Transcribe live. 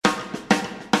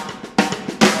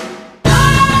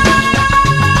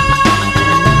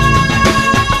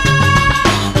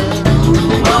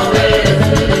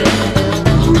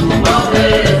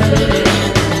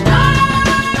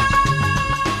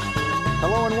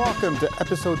welcome to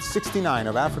episode 69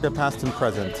 of Africa Past and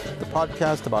Present, the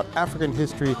podcast about African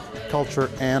history, culture,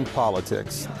 and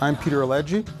politics. I'm Peter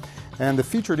Alegi, and the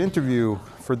featured interview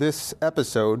for this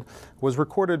episode was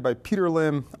recorded by Peter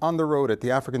Lim on the road at the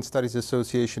African Studies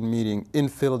Association meeting in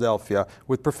Philadelphia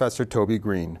with Professor Toby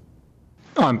Green.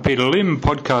 I'm Peter Lim,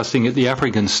 podcasting at the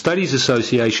African Studies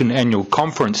Association annual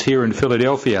conference here in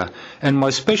Philadelphia, and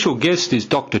my special guest is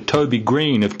Dr. Toby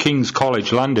Green of King's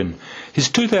College London. His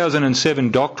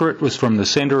 2007 doctorate was from the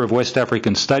Centre of West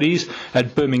African Studies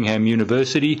at Birmingham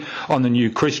University on the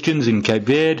New Christians in Cape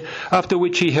Verde, after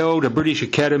which he held a British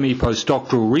Academy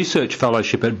postdoctoral research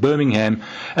fellowship at Birmingham,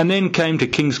 and then came to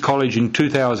King's College in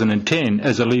 2010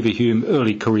 as a Leverhulme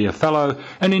Early Career Fellow,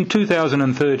 and in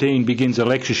 2013 begins a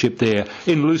lectureship there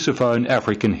in Lusophone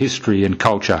African history and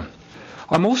culture.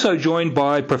 I'm also joined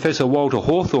by Professor Walter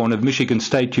Hawthorne of Michigan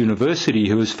State University,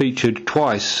 who has featured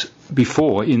twice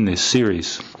before in this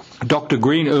series. Dr.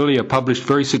 Green earlier published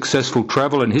very successful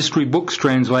travel and history books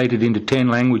translated into 10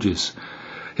 languages.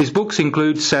 His books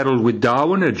include Saddled with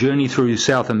Darwin, A Journey Through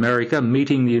South America,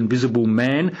 Meeting the Invisible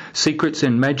Man, Secrets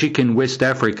and Magic in West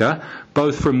Africa,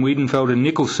 both from Wiedenfeld and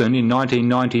Nicholson in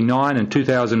 1999 and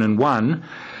 2001,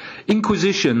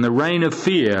 Inquisition, The Reign of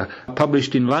Fear,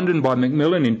 published in London by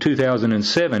Macmillan in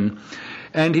 2007,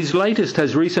 and his latest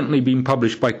has recently been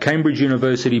published by Cambridge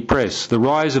University Press, The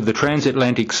Rise of the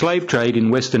Transatlantic Slave Trade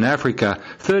in Western Africa,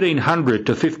 1300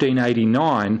 to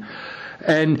 1589,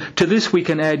 and to this we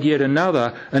can add yet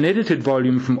another, an edited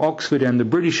volume from Oxford and the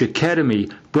British Academy,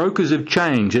 Brokers of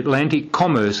Change, Atlantic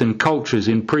Commerce and Cultures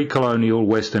in Pre-Colonial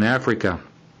Western Africa.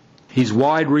 His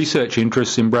wide research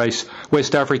interests embrace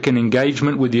West African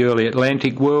engagement with the early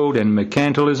Atlantic world and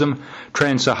mercantilism,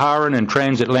 trans-Saharan and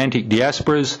transatlantic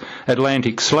diasporas,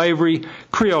 Atlantic slavery,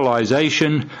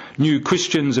 creolization, New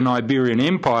Christians and Iberian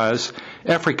empires,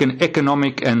 African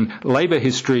economic and labour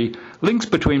history, links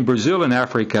between Brazil and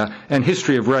Africa, and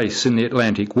history of race in the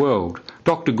Atlantic world.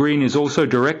 Dr. Green is also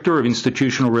Director of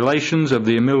Institutional Relations of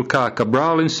the Amilcar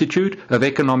Cabral Institute of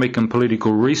Economic and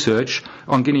Political Research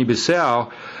on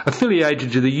Guinea-Bissau,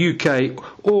 affiliated to the UK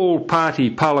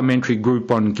All-Party Parliamentary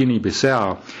Group on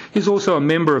Guinea-Bissau. He is also a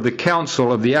member of the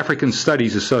Council of the African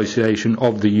Studies Association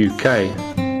of the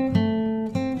UK.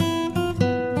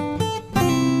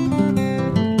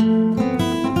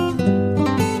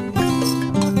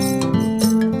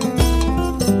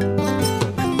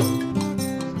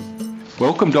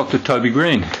 Welcome, Dr. Toby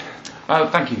Green.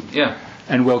 Thank you. Yeah.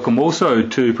 And welcome also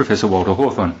to Professor Walter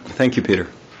Hawthorne. Thank you, Peter.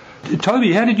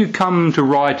 Toby, how did you come to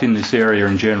write in this area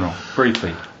in general,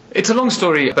 briefly? It's a long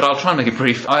story, but I'll try and make it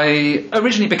brief. I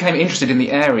originally became interested in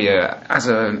the area as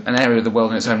an area of the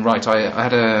world in its own right. I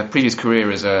had a previous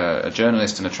career as a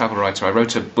journalist and a travel writer. I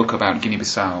wrote a book about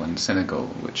Guinea-Bissau and Senegal,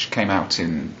 which came out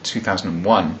in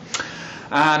 2001.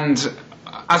 And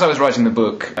as I was writing the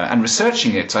book and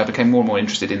researching it, I became more and more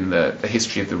interested in the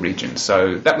history of the region.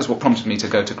 So that was what prompted me to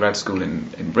go to grad school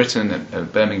in Britain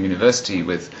at Birmingham University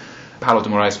with Paulo de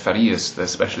Moraes Farias, the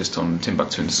specialist on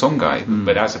Timbuktu and Songhai.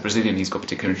 But as a Brazilian, he's got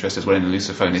particular interest as well in the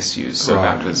Lusophone issues. So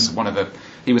that was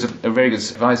he was a very good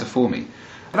advisor for me.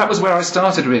 That was where I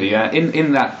started, really,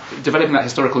 in that, developing that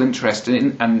historical interest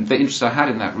and the interest I had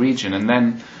in that region. And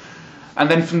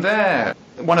then from there,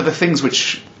 one of the things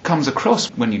which comes across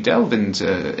when you delve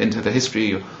into the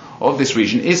history of this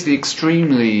region is the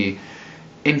extremely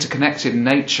interconnected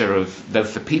nature of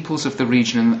both the peoples of the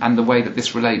region and the way that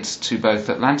this relates to both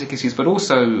Atlantic issues, but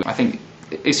also, I think,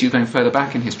 issues going further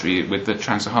back in history with the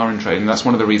trans-Saharan trade. And that's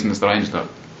one of the reasons that I ended up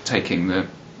taking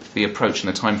the approach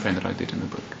and the time frame that I did in the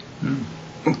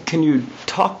book. Can you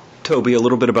talk, Toby, a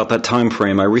little bit about that time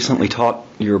frame? I recently taught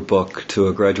your book to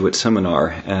a graduate seminar,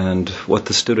 and what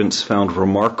the students found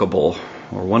remarkable,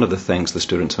 or one of the things the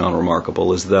students found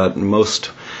remarkable, is that most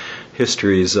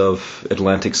histories of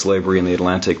Atlantic slavery in the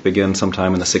Atlantic begin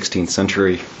sometime in the 16th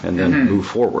century and then move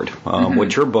forward.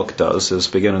 What your book does is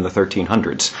begin in the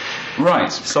 1300s.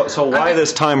 Right. So why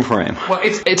this time frame? Well,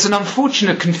 it's an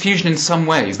unfortunate confusion in some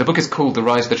ways. The book is called The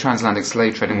Rise of the Transatlantic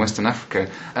Slave Trade in Western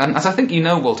Africa. And as I think you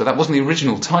know, Walter, that wasn't the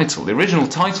original title. The original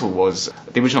title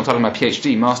of my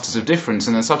PhD, Masters of Difference,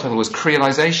 and the subtitle was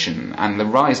Creolization and the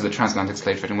Rise of the Transatlantic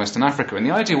Slave Trade in Western Africa. And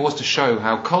the idea was to show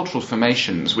how cultural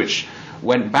formations, which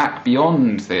went back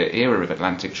beyond the era of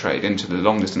Atlantic trade into the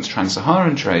long-distance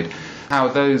trans-Saharan trade, how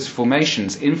those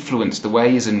formations influenced the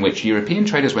ways in which European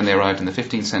traders, when they arrived in the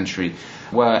 15th century,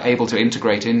 were able to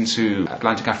integrate into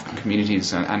Atlantic African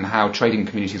communities and how trading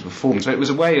communities were formed. So it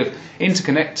was a way of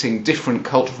interconnecting different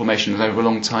cultural formations over a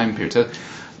long time period. So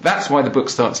that's why the book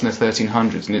starts in the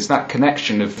 1300s, and it's that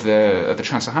connection of the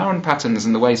trans-Saharan patterns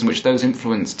and the ways in which those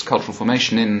influenced cultural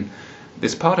formation in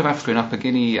this part of Africa in Upper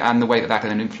Guinea and the way that that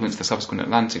then influenced the subsequent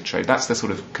Atlantic trade. That's the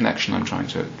sort of connection I'm trying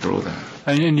to draw there.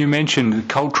 And you mentioned the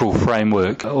cultural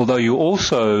framework, although you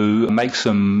also make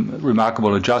some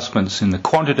remarkable adjustments in the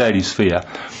quantitative sphere,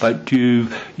 but you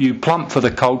plump for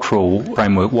the cultural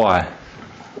framework. Why?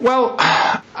 Well,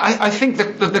 I think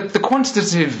that the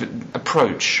quantitative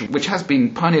approach, which has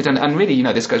been pioneered, and really,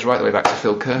 this goes right the way back to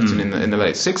Phil Curtin in the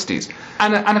late 60s.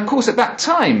 And of course, at that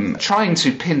time, trying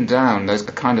to pin down those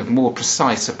kind of more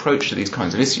precise approach to these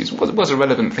kinds of issues was a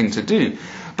relevant thing to do.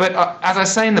 But as I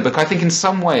say in the book, I think in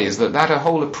some ways that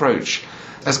whole approach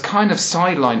has kind of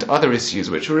sidelined other issues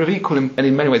which were of equal and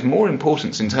in many ways more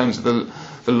importance in terms of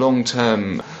the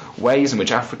long-term ways in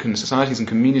which African societies and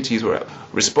communities were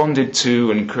responded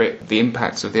to and create the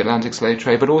impacts of the Atlantic slave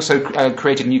trade, but also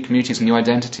created new communities and new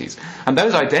identities. And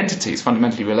those identities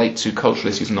fundamentally relate to cultural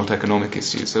issues and not economic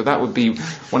issues. So that would be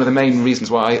one of the main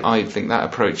reasons why I think that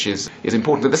approach is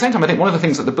important. But at the same time, I think one of the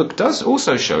things that the book does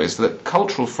also show is that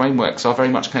cultural frameworks are very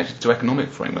much connected to economic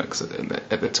frameworks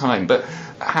at the time, but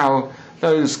how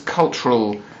those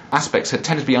cultural aspects had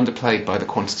tended to be underplayed by the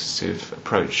quantitative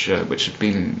approach, which had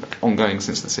been ongoing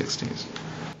since the 60s.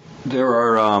 There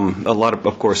are a lot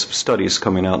of course, studies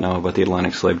coming out now about the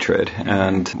Atlantic slave trade,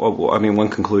 and one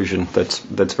conclusion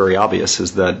that's very obvious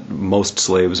is that most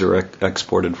slaves are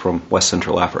exported from West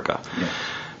Central Africa. Yeah.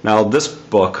 Now, this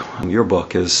book, your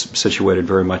book, is situated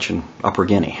very much in Upper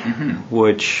Guinea,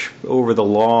 which over the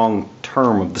long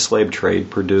term of the slave trade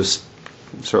produced,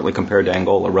 certainly compared to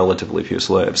Angola, relatively few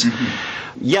slaves.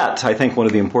 Yet, I think one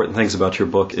of the important things about your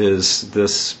book is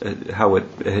this, how it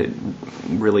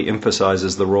really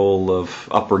emphasizes the role of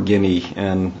Upper Guinea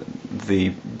and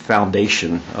the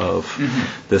foundation of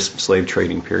this slave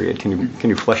trading period. Can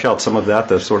you flesh out some of that,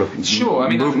 the sort of sure,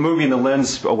 moving the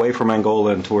lens away from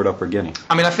Angola and toward Upper Guinea?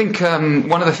 I think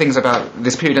one of the things about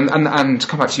this period, and to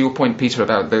come back to your point, Peter,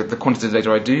 about the quantitative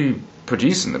data I do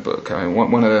produce in the book,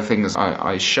 one of the things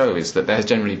I show is that there has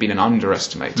generally been an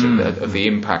underestimate of the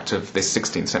impact of this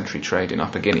 16th century trade in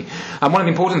Upper Guinea. And one of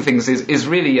the important things is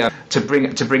really to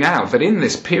bring out that in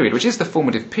this period, which is the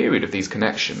formative period of these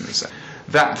connections,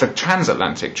 that the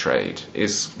transatlantic trade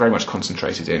is very much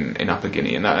concentrated in Upper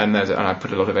Guinea, and I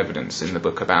put a lot of evidence in the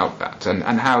book about that, and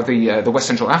how the West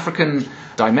Central African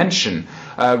dimension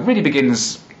really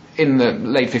begins in the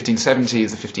late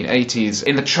 1570s, the 1580s,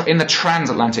 in the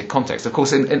transatlantic context. Of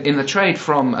course, in the trade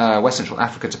from West Central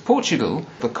Africa to Portugal,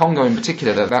 the Congo in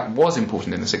particular, that was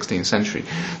important in the 16th century.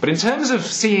 But in terms of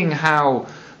seeing how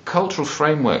cultural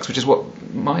frameworks, which is what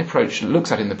my approach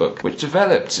looks at in the book, which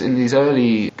developed in these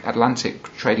early Atlantic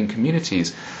trading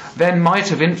communities, then might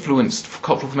have influenced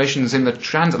cultural formations in the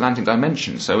transatlantic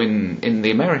dimension, so in the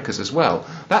Americas as well.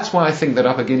 That's why I think that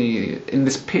Upper Guinea in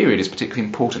this period is particularly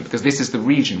important, because this is the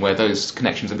region where those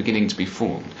connections are beginning to be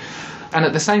formed. And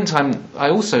at the same time, I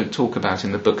also talk about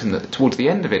in the book, and towards the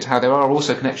end of it, how there are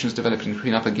also connections developing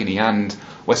between Upper Guinea and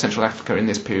West Central Africa in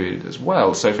this period as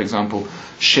well. So, for example,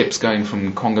 ships going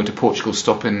from Congo to Portugal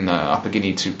stop in Upper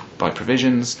Guinea to buy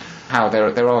provisions. How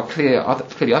there are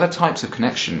clearly other types of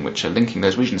connection which are linking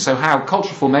those regions. So how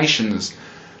cultural formations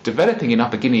developing in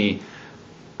Upper Guinea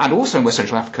and also in West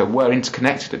Central Africa were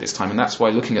interconnected at this time, and that's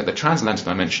why looking at the transatlantic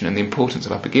dimension and the importance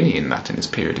of Upper Guinea in this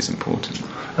period is important.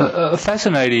 A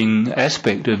fascinating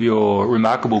aspect of your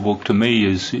remarkable book to me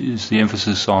is the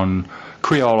emphasis on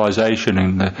creolization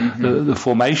and the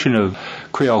formation of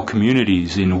Creole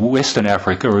communities in Western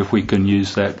Africa, if we can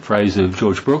use that phrase of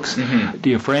George Brooks,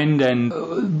 dear friend.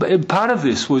 And part of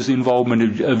this was the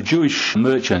involvement of Jewish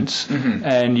merchants.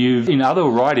 And in other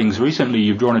writings recently,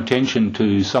 you've drawn attention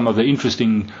to some of the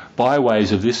interesting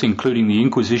byways of this, including the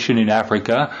Inquisition in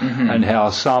Africa, and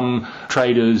how some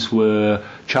traders were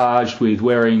charged with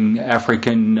wearing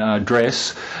African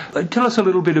dress. Tell us a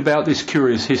little bit about this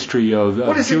curious history of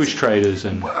Jewish traders.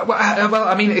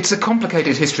 Well, it's a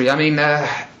complicated history.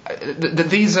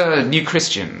 These are new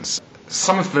Christians.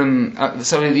 Some of them,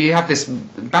 so you have this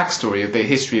backstory of the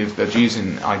history of the Jews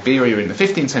in Iberia in the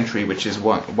 15th century, which is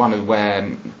one of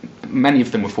where many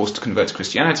of them were forced to convert to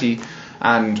Christianity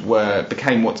and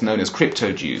became what's known as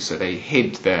crypto-Jews. So they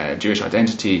hid their Jewish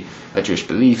identity, their Jewish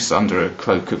beliefs under a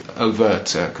cloak of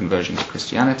overt conversion to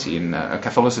Christianity and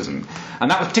Catholicism. And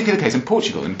that was particularly the case in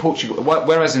Portugal.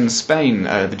 Whereas in Spain,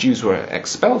 the Jews were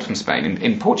expelled from Spain,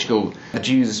 in Portugal, the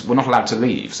Jews were not allowed to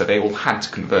leave, so they all had to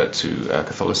convert to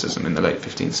Catholicism in the late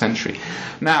 15th century.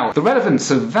 Now, the relevance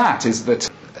of that is that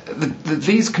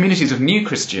these communities of new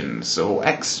Christians or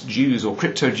ex-Jews or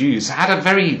crypto-Jews had a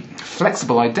very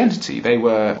flexible identity. They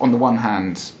were, on the one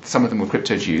hand, some of them were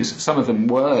crypto-Jews, some of them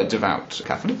were devout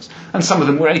Catholics, and some of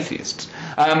them were atheists.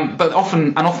 But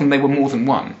often they were more than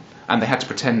one. and they had to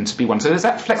pretend to be one. So there's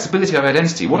that flexibility of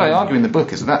identity. What I argue in the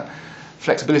book is that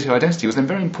flexibility of identity was then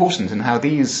very important in how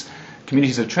these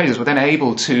communities of traders were then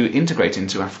able to integrate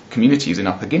into communities in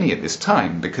Upper Guinea at this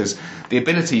time, because the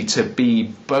ability to be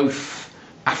both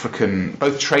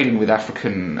trading with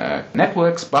African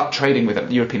networks, but trading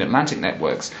with European Atlantic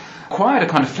networks, required a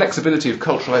kind of flexibility of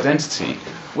cultural identity,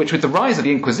 which with the rise of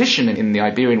the Inquisition in the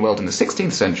Iberian world in the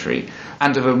 16th century,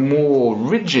 and of a more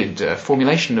rigid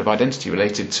formulation of identity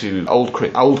related to old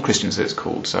Christians, as it's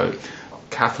called, so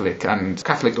Catholic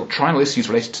doctrinal issues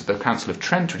related to the Council of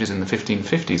Trent, which is in the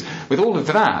 1550s. With all of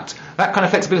that kind of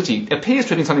flexibility appears to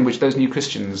have been something which those new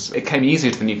Christians, it came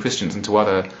easier to the new Christians and to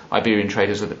other Iberian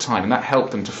traders at the time, and that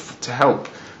helped them to help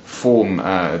form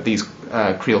these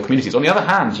Creole communities. On the other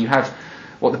hand, you have,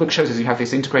 what the book shows is you have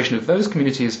this integration of those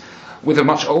communities with a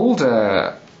much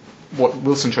older, what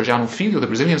Wilson Trajano Filho, the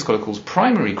Brazilian scholar, calls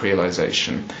primary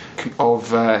creolization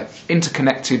of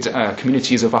interconnected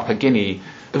communities of Upper Guinea,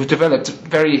 who developed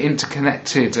very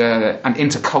interconnected and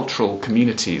intercultural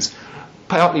communities,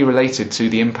 partly related to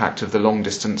the impact of the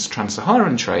long-distance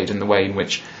trans-Saharan trade and the way in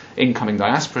which incoming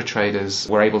diaspora traders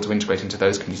were able to integrate into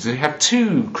those communities. So you have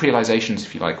two creolizations,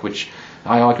 if you like, which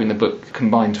I argue in the book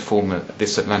combine to form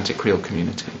this Atlantic Creole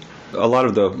community. A lot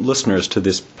of the listeners to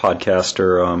this podcast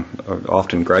are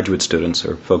often graduate students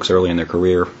or folks early in their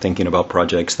career thinking about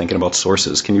projects, thinking about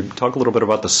sources. Can you talk a little bit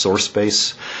about the source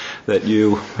base that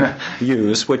you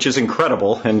use, which is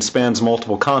incredible and spans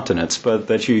multiple continents, but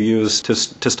that you use to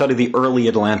study the early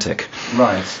Atlantic?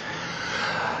 Right.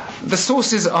 The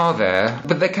sources are there,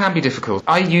 but they can be difficult.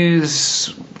 I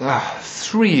use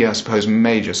three, I suppose,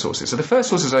 major sources. So the first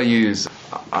sources I use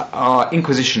are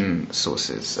Inquisition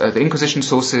sources. The Inquisition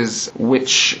sources,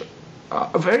 which are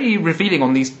very revealing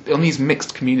on these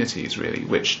mixed communities, really,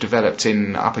 which developed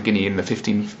in Upper Guinea in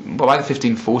by the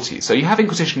 1540s. So you have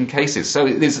Inquisition cases. So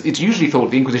it's usually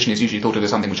thought, the Inquisition is usually thought of as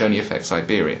something which only affects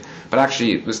Iberia, but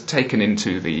actually it was taken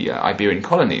into the Iberian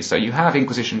colonies. So you have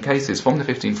Inquisition cases from the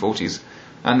 1540s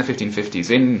and the 1550s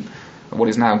in what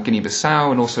is now Guinea-Bissau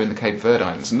and also in the Cape Verde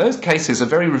Islands. And those cases are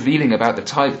very revealing about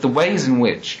the ways in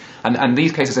which, and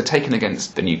these cases are taken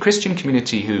against the new Christian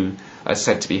community who are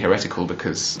said to be heretical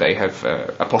because they have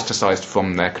apostatized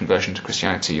from their conversion to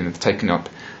Christianity and have taken up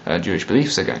Jewish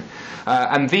beliefs again.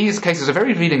 And these cases are very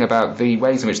revealing about the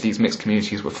ways in which these mixed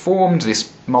communities were formed,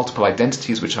 these multiple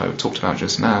identities which I talked about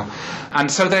just now.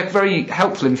 And so they're very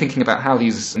helpful in thinking about how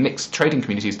these mixed trading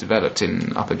communities developed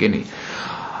in Upper Guinea.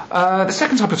 The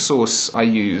second type of source I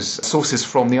use, sources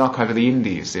from the Archive of the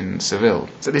Indies in Seville.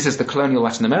 So this is the Colonial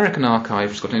Latin American Archive,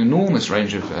 which has got an enormous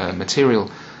range of material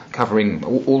covering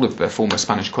all of the former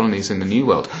Spanish colonies in the New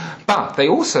World. But they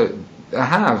also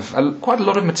have quite a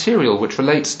lot of material which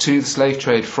relates to the slave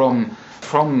trade from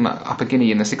Upper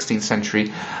Guinea in the 16th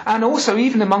century, and also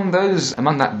even among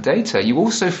that data you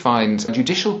also find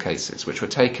judicial cases which were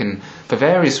taken for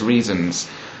various reasons,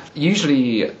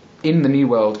 usually in the New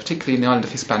World, particularly in the island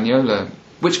of Hispaniola,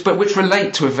 which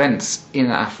relate to events in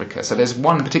Africa. So there's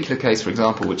one particular case, for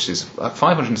example, which is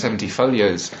 570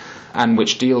 folios, and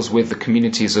which deals with the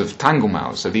communities of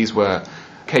Tangumau. So these were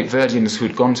Cape Verdeans who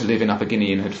had gone to live in Upper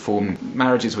Guinea and had formed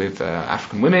marriages with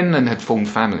African women and had formed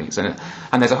families. And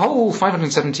there's a whole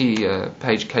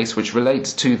 570-page case which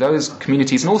relates to those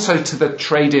communities and also to the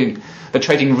trading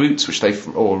routes which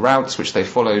they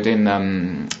followed in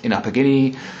Upper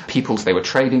Guinea, peoples they were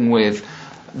trading with.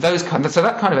 So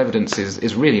that kind of evidence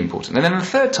is really important. And then the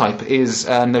third type is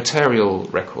notarial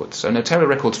records. So notarial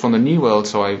records from the New World.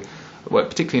 So I work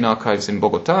particularly in archives in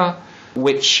Bogota,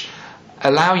 which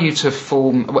allow you to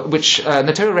form,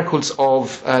 notarial records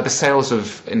of the sales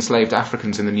of enslaved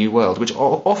Africans in the New World, which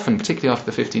often, particularly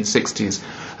after the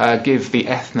 1560s, give the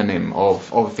ethnonym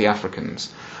of the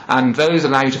Africans. And those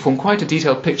allow you to form quite a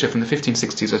detailed picture from the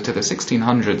 1560s to the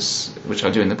 1600s, which I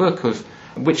do in the book, of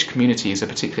which communities are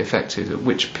particularly affected at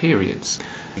which periods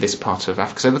in this part of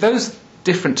Africa. So with those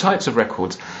different types of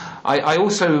records, I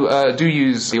also do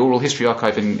use the Oral History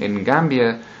Archive in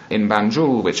Gambia, in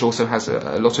Banjul, which also has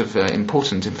a lot of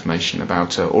important information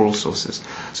about oral sources.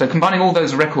 So combining all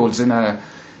those records in a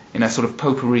sort of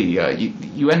potpourri,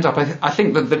 you end up, I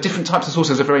think that the different types of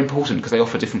sources are very important because they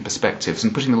offer different perspectives,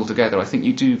 and putting them all together, I think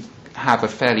you do have a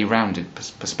fairly rounded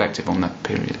perspective on that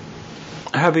period.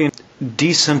 Having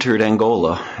decentered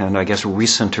Angola and I guess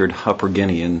recentered Upper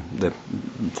Guinea in the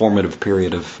formative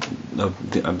period of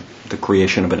the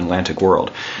creation of an Atlantic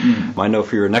world, I know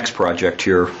for your next project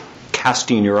you're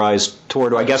casting your eyes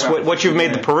toward, I guess, what you've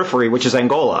made the periphery, which is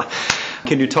Angola.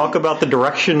 Can you talk about the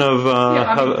direction of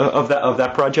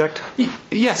that project?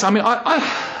 Yes, I mean,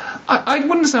 I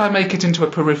wouldn't say I make it into a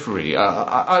periphery.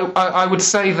 I would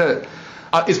say that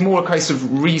is more a case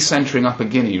of re-centering Upper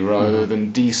Guinea rather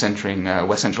than de-centering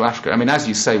West Central Africa. I mean, as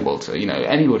you say, Walter,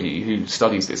 anybody who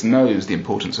studies this knows the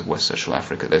importance of West Central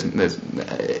Africa.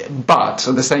 But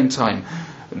at the same time,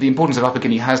 the importance of Upper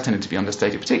Guinea has tended to be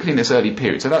understated, particularly in this early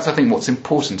period. So that's, I think, what's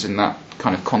important in that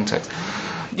kind of context.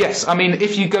 Yes, I mean,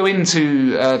 if you go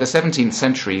into the 17th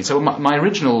century, so my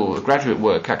original graduate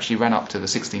work actually ran up to the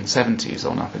 1670s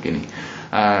on Upper Guinea.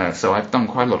 So I've done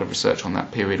quite a lot of research on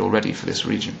that period already for this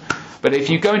region. But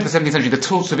if you go into the 17th century, the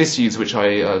sorts of issues which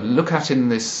I look at in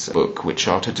this book, which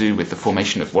are to do with the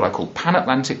formation of what I call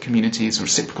pan-Atlantic communities,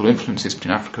 reciprocal influences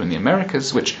between Africa and the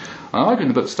Americas, which I argue in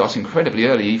the book start incredibly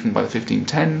early, even by the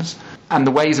 1510s, and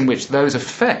the ways in which those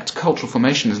affect cultural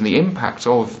formations and the impact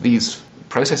of these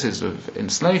processes of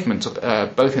enslavement,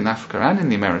 both in Africa and in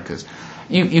the Americas,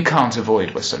 you can't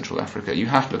avoid West Central Africa. You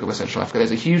have to look at West Central Africa.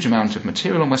 There's a huge amount of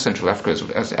material on West Central Africa,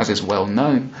 as is well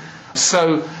known.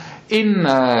 So in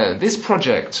this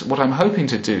project, what I'm hoping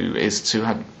to do is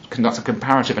to conduct a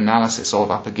comparative analysis of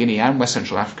Upper Guinea and West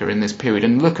Central Africa in this period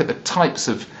and look at the types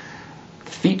of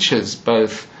features,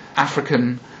 both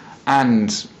African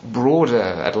and broader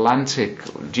Atlantic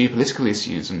geopolitical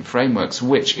issues and frameworks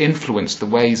which influence the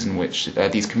ways in which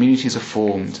these communities are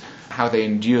formed, how they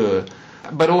endure,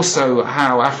 but also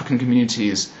how African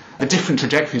communities, the different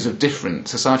trajectories of different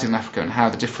societies in Africa and how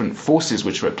the different forces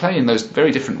which are at play in those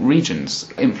very different regions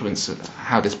influence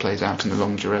how this plays out in the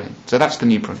longue durée. So that's the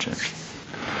new project.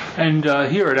 And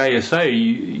here at ASA,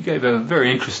 you gave a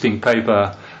very interesting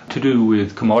paper to do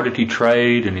with commodity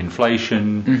trade and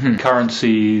inflation,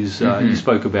 currencies. You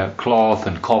spoke about cloth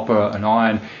and copper and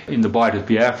iron in the Bight of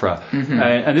Biafra.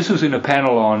 And this was in a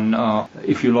panel on,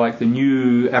 if you like, the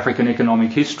new African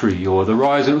economic history, or the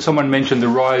rise. Someone mentioned the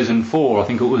rise and fall. I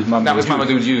think it was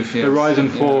Mamadou Diouf. Yes. The rise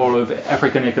and fall of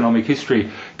African economic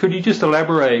history. Could you just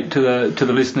elaborate to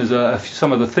the listeners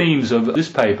some of the themes of this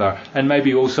paper, and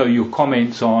maybe also your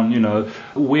comments on,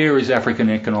 where is African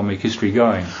economic history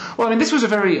going? Well, I mean, this was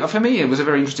for me, it was a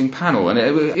very interesting panel, and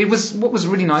it was what was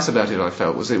really nice about it. I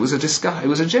felt was it was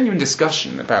a genuine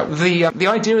discussion about the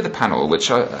idea of the panel, which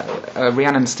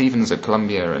Rhiannon Stevens at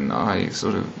Columbia and I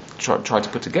sort of tried to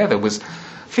put together, was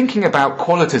thinking about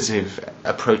qualitative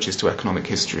approaches to economic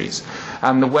histories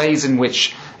and the ways in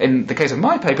which, in the case of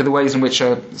my paper, the ways in which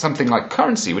something like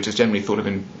currency, which is generally thought of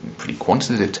in pretty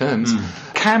quantitative terms,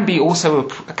 can be also, you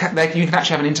can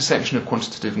actually have an intersection of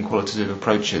quantitative and qualitative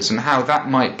approaches, and how that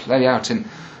might play out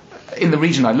in the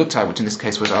region I looked at, which in this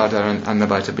case was Ada and the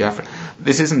Bight of Biafra.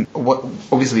 This isn't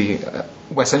obviously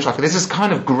West Central Africa. This has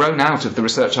kind of grown out of the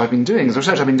research I've been doing. The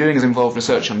research I've been doing has involved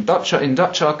research in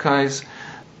Dutch archives,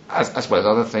 as well as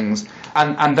other things,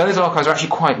 and those archives are actually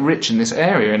quite rich in this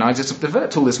area, and I just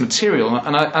developed all this material,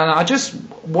 and I just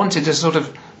wanted to sort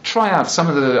of try out some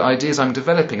of the ideas I'm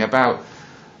developing about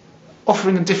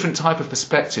offering a different type of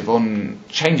perspective on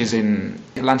changes in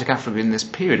Atlantic Africa in this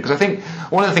period, because I think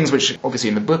one of the things which obviously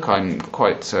in the book I'm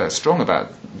quite strong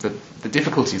about, the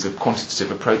difficulties of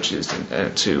quantitative approaches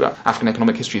to African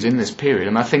economic histories in this period,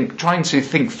 and I think trying to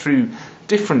think through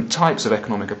different types of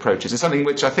economic approaches is something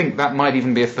which I think that might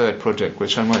even be a third project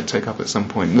which I might take up at some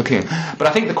point looking at. But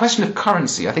I think the question of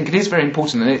currency, I think it is very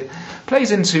important, and it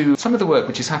plays into some of the work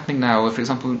which is happening now, for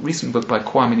example, a recent book by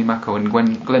Kwame Nimako and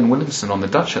Glenn Williamson on the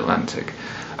Dutch Atlantic,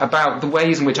 about the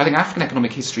ways in which I think African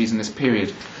economic histories in this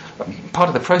period, part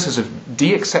of the process of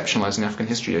de-exceptionalizing African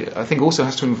history, I think also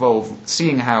has to involve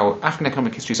seeing how African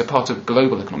economic histories are part of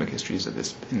global economic histories in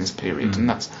this period, and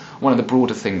that's one of the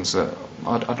broader things that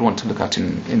I'd want to look at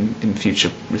in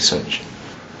future research.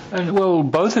 And well,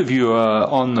 both of you are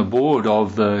on the board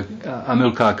of the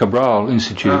Amilcar Cabral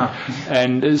Institute,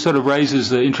 and it sort of raises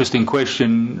the interesting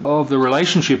question of the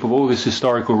relationship of all this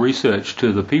historical research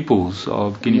to the peoples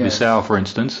of Guinea-Bissau, for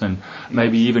instance, and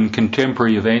maybe even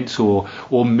contemporary events or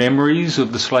memories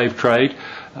of the slave trade.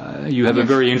 You have a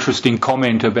very interesting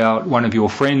comment about one of your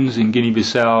friends in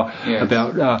Guinea-Bissau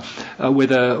about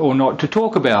whether or not to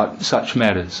talk about such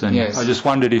matters, and I just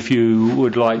wondered if you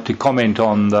would like to comment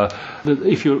on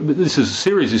this is a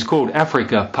series is called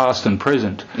Africa, Past and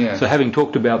Present. So having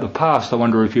talked about the past, I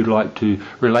wonder if you'd like to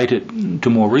relate it to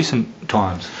more recent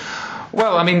times.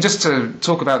 Well, I mean, just to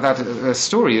talk about that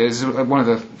story, is one of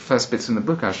the first bits in the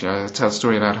book, actually. I tell a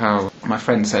story about how my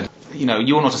friend said,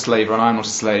 you're not a slave and I'm not a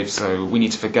slave, so we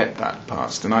need to forget that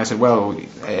past. And I said, well,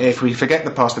 if we forget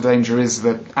the past, the danger is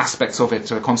that aspects of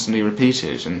it are constantly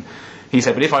repeated. And he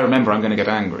said, but if I remember, I'm going to get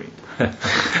angry.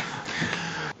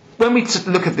 When we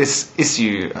look at this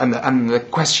issue and the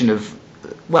question of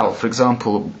well, for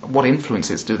example, what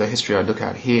influences do the history I look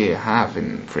at here have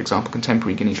in, for example,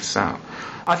 contemporary Guinea-Bissau?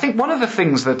 I think one of the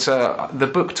things that the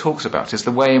book talks about is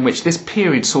the way in which this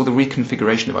period saw the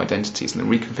reconfiguration of identities and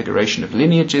the reconfiguration of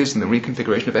lineages and the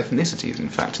reconfiguration of ethnicities, in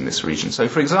fact, in this region. So,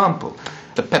 for example,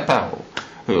 the Pepao,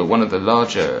 who are one of the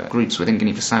larger groups within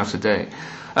Guinea-Bissau today,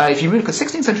 if you look at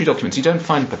 16th century documents, you don't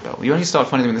find Pepao. You only start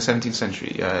finding them in the 17th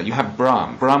century. You have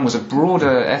Bram. Bram was a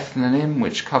broader ethnonym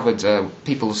which covered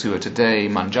peoples who are today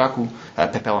Manjaku,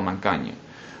 Pepao and Mancanyo.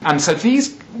 And so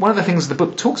one of the things the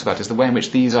book talks about is the way in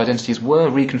which these identities were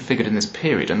reconfigured in this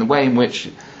period, and the way in which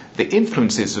the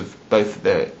influences of both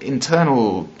the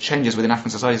internal changes within African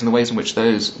societies and the ways in which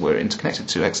those were interconnected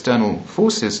to external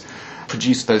forces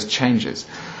produced those changes.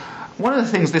 One of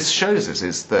the things this shows us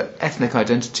is that ethnic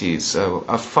identities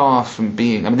are far from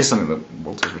being, this is something that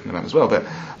Walter's written about as well, but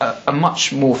are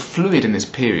much more fluid in this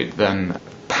period than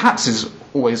perhaps is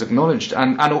always acknowledged,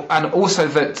 and also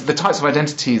that the types of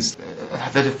identities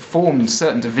that have formed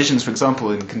certain divisions, for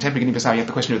example, in contemporary Guinea-Bissau, you have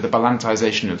the question of the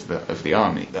balantization of the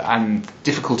army and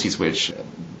difficulties which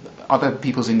other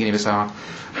peoples in Guinea-Bissau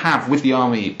have with the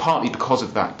army, partly because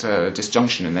of that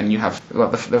disjunction. And then you have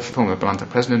the former Balanta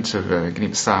president of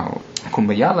Guinea-Bissau,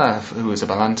 Kumbayala, who is a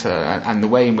Balanta, and the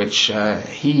way in which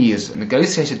he has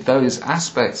negotiated those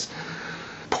aspects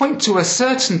point to a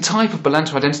certain type of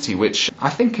Balanta identity, which I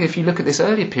think, if you look at this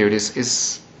earlier period,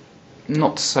 is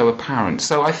not so apparent.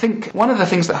 So I think one of the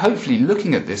things that hopefully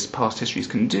looking at this past histories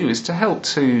can do is to help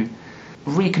to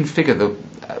reconfigure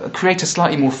create a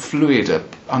slightly more fluid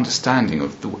understanding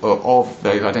of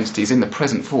those identities in the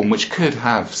present form, which could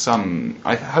have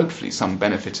hopefully some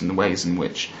benefit in the ways in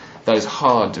which those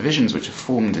hard divisions which have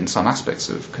formed in some aspects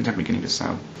of contemporary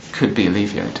Guinea-Bissau could be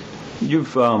alleviated.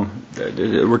 You've,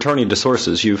 returning to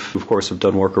sources, you've, of course, have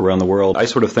done work around the world. I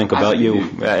sort of think about you,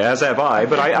 as have I,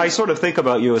 but I sort of think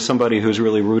about you as somebody who's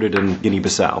really rooted in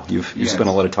Guinea-Bissau. You've Yes. spent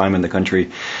a lot of time in the country.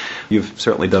 You've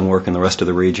certainly done work in the rest of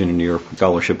the region, and your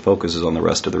scholarship focuses on the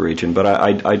rest of the region. But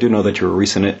I do know that you were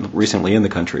recently in the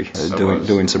country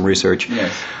doing some research.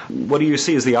 Yes. What do you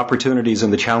see as the opportunities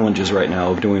and the challenges right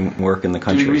now of doing work in the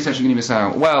country? Doing research in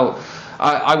Guinea-Bissau. Well,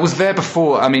 I was there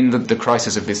before, the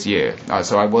crisis of this year.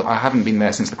 So I haven't been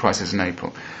there since the crisis in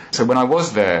April. So when I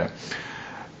was there,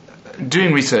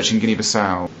 doing research in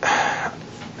Guinea-Bissau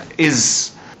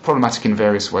is problematic in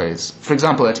various ways. For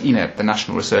example, at INEP, the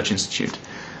National Research Institute,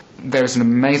 there is an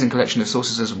amazing collection of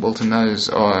sources, as Walter knows,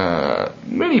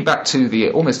 really back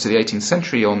to almost to the 18th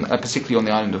century, particularly on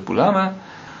the island of Bulama.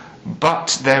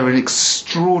 But there are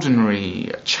extraordinary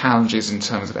challenges in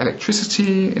terms of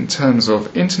electricity, in terms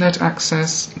of internet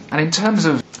access, and in terms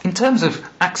of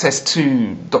access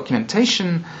to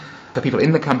documentation for people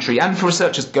in the country and for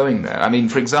researchers going there.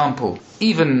 For example,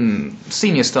 even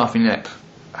senior staff in INEP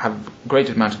have a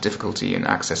great amount of difficulty in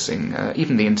accessing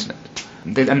even the internet.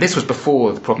 And this was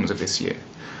before the problems of this year.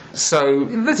 So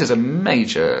this is a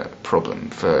major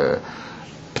problem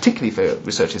particularly for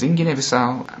researchers in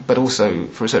Guinea-Bissau, but also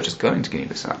for researchers going to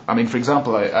Guinea-Bissau. For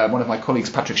example, one of my colleagues,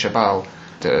 Patrick Chabal,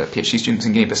 PhD students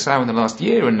in Guinea-Bissau in the last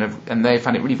year, and they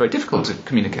found it really very difficult to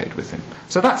communicate with him.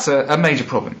 So that's a major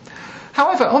problem.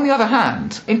 However, on the other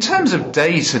hand, in terms of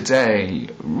day-to-day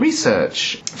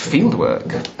research,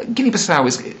 fieldwork, Guinea-Bissau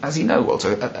is, as you know,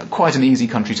 Walter, quite an easy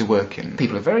country to work in.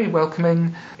 People are very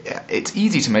welcoming, it's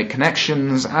easy to make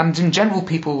connections, and in general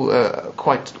people are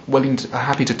quite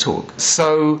happy to talk.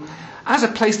 So, as a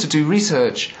place to do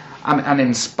research, and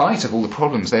in spite of all the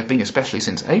problems there have been, especially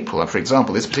since April, for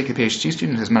example, this particular PhD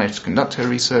student has managed to conduct her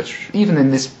research even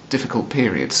in this difficult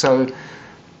period. So,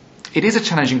 it is a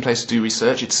challenging place to do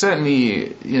research. It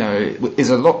certainly, is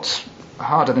a lot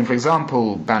harder than, for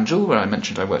example, Banjul, where I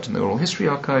mentioned I worked in the Oral History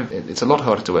Archive. It's a lot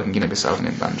harder to work in Guinea-Bissau than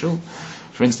in Banjul,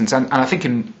 for instance, and I think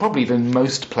probably than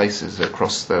most places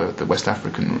across the West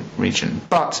African region.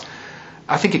 But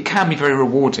I think it can be very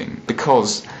rewarding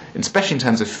because, especially in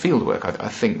terms of fieldwork, I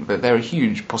think that there are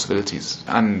huge possibilities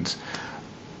and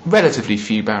relatively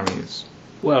few barriers.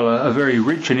 Well, a very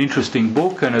rich and interesting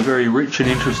book and a very rich and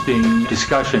interesting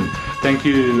discussion. Thank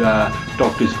you,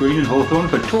 Drs. Green and Hawthorne,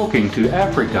 for talking to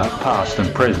Africa Past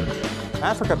and Present.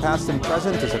 Africa Past and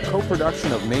Present is a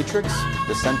co-production of Matrix,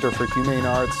 the Center for Humane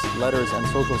Arts, Letters and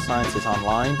Social Sciences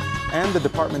Online, and the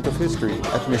Department of History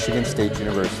at Michigan State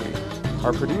University.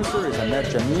 Our producer is Annette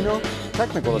Giannino.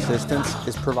 Technical assistance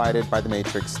is provided by the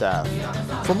Matrix staff.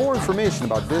 For more information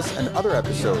about this and other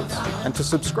episodes, and to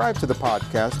subscribe to the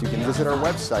podcast, you can visit our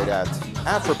website at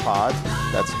Afripod,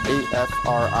 that's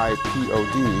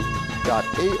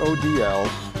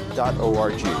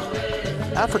AFRIPOD.AODL.org.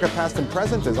 Africa Past and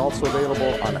Present is also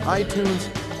available on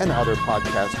iTunes and other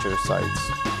podcaster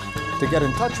sites. To get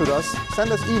in touch with us,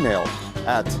 send us email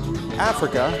at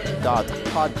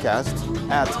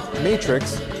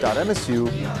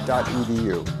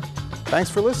africa.podcast@matrix.msu.edu. Thanks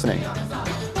for listening.